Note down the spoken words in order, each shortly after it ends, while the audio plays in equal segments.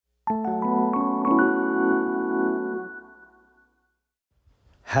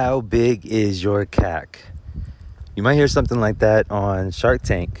How big is your CAC? You might hear something like that on Shark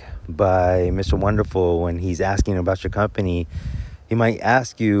Tank by Mr. Wonderful when he's asking about your company. He might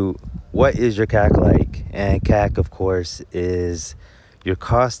ask you, what is your CAC like? And CAC, of course, is your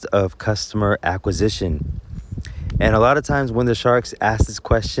cost of customer acquisition. And a lot of times when the sharks ask this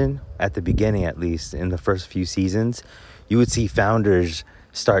question, at the beginning at least, in the first few seasons, you would see founders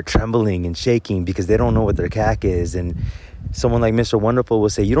start trembling and shaking because they don't know what their CAC is. And someone like Mr. Wonderful will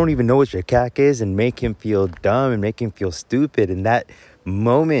say, you don't even know what your CAC is, and make him feel dumb and make him feel stupid. And that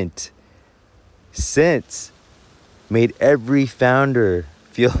moment since made every founder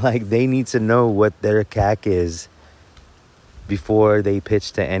feel like they need to know what their CAC is before they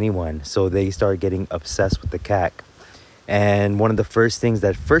pitch to anyone. So they start getting obsessed with the CAC. And one of the first things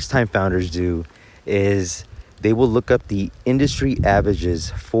that first-time founders do is they will look up the industry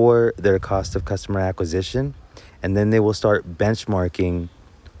averages for their cost of customer acquisition, and then they will start benchmarking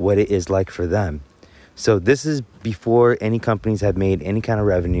what it is like for them. So this is before any companies have made any kind of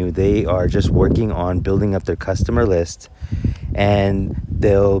revenue. They are just working on building up their customer list, and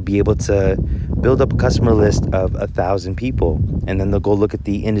they'll be able to build up a customer list of 1,000 people. And then they'll go look at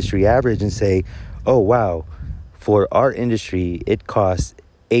the industry average and say, oh, wow, for our industry, it costs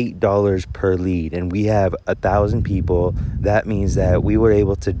 $8 per lead, and we have 1,000 people. That means that we were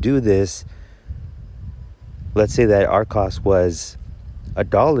able to do this. Let's say that our cost was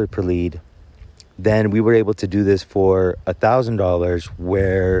 $1 per lead. Then we were able to do this for $1,000,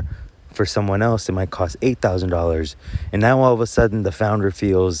 where for someone else it might cost $8,000. And now all of a sudden the founder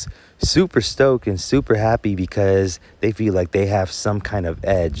feels super stoked and super happy because they feel like they have some kind of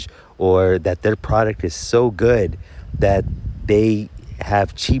edge, or that their product is so good that they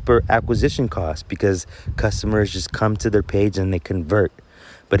have cheaper acquisition costs because customers just come to their page and they convert.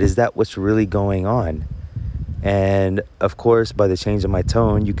 But is that what's really going on? And of course, by the change of my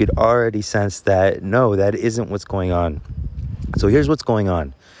tone, you could already sense that no, that isn't what's going on. So here's what's going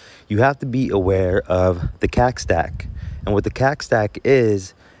on. You have to be aware of the CAC stack. And what the CAC stack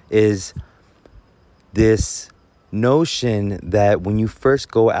is this notion that when you first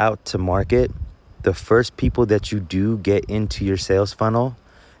go out to market, the first people that you do get into your sales funnel,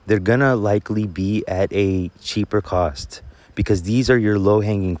 they're gonna likely be at a cheaper cost, because these are your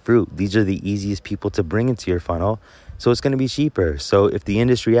low-hanging fruit. These are the easiest people to bring into your funnel, so it's going to be cheaper. So if the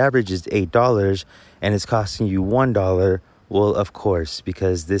industry average is $8 and it's costing you $1, well, of course,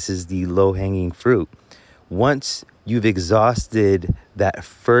 because this is the low-hanging fruit. Once you've exhausted that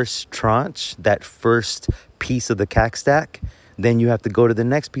first tranche, that first piece of the CAC stack, then you have to go to the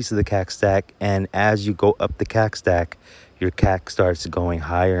next piece of the CAC stack, and as you go up the CAC stack, your CAC starts going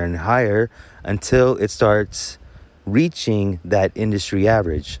higher and higher until it starts reaching that industry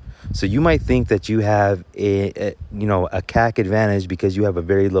average. So you might think that you have a CAC advantage because you have a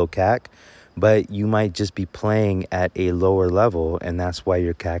very low CAC, but you might just be playing at a lower level, and that's why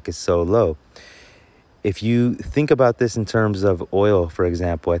your CAC is so low. If you think about this in terms of oil, for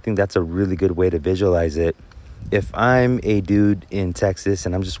example, I think that's a really good way to visualize it. If I'm a dude in Texas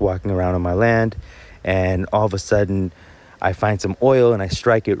and I'm just walking around on my land, and all of a sudden I find some oil and I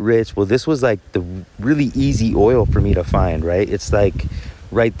strike it rich. Well, this was like the really easy oil for me to find, right? It's like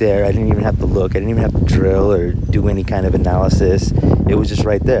right there. I didn't even have to look. I didn't even have to drill or do any kind of analysis. It was just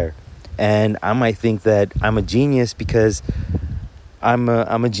right there. And I might think that I'm a genius because I'm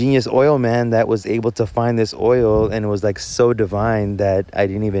a genius oil man that was able to find this oil, and it was like so divine that I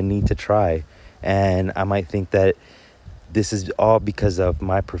didn't even need to try. And I might think that this is all because of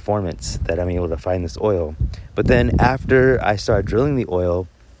my performance that I'm able to find this oil. But then after I start drilling the oil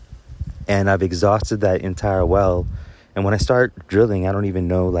and I've exhausted that entire well, and when I start drilling, I don't even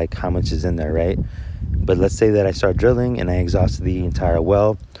know like how much is in there, right? But let's say that I start drilling and I exhausted the entire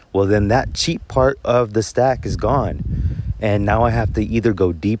well. Well, then that cheap part of the stack is gone. And now I have to either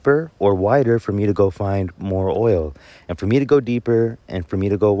go deeper or wider for me to go find more oil. And for me to go deeper and for me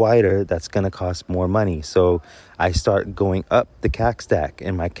to go wider, that's going to cost more money. So I start going up the CAC stack,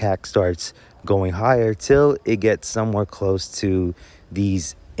 and my CAC starts going higher till it gets somewhere close to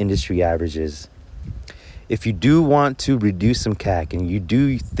these industry averages. If you do want to reduce some CAC and you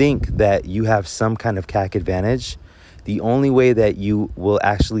do think that you have some kind of CAC advantage, the only way that you will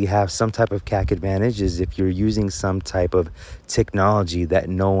actually have some type of CAC advantage is if you're using some type of technology that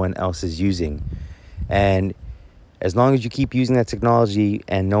no one else is using. And as long as you keep using that technology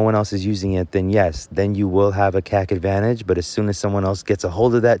and no one else is using it, then yes, then you will have a CAC advantage. But as soon as someone else gets a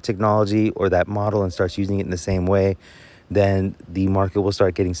hold of that technology or that model and starts using it in the same way, then the market will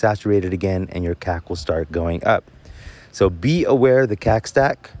start getting saturated again and your CAC will start going up. So be aware of the CAC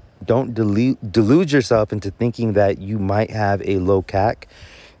stack. Don't delude yourself into thinking that you might have a low CAC.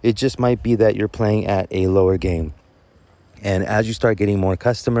 It just might be that you're playing at a lower game. And as you start getting more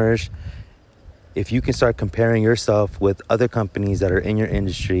customers, if you can start comparing yourself with other companies that are in your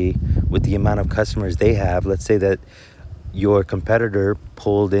industry with the amount of customers they have, let's say that your competitor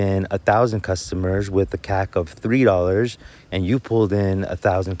pulled in 1,000 customers with a CAC of $3 and you pulled in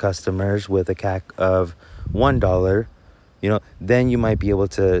 1,000 customers with a CAC of $1, then you might be able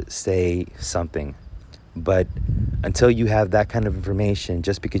to say something. But until you have that kind of information,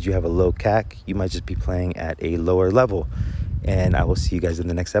 just because you have a low CAC, you might just be playing at a lower level. And I will see you guys in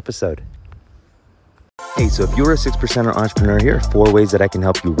the next episode. Hey, so if you're a 6%er entrepreneur, here are 4 ways that I can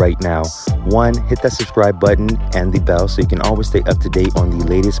help you right now. 1, hit that subscribe button and the bell so you can always stay up to date on the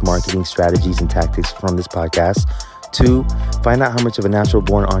latest marketing strategies and tactics from this podcast. 2, find out how much of a natural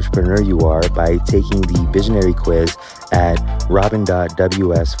born entrepreneur you are by taking the visionary quiz at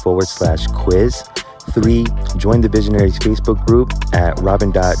robin.ws/quiz. 3, join the Visionaries Facebook group at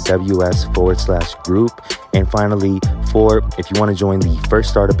robin.ws/group. And finally, 4, if you want to join the first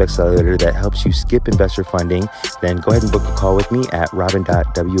startup accelerator that helps you skip investor funding, then go ahead and book a call with me at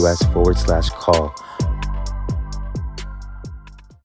robin.ws/call.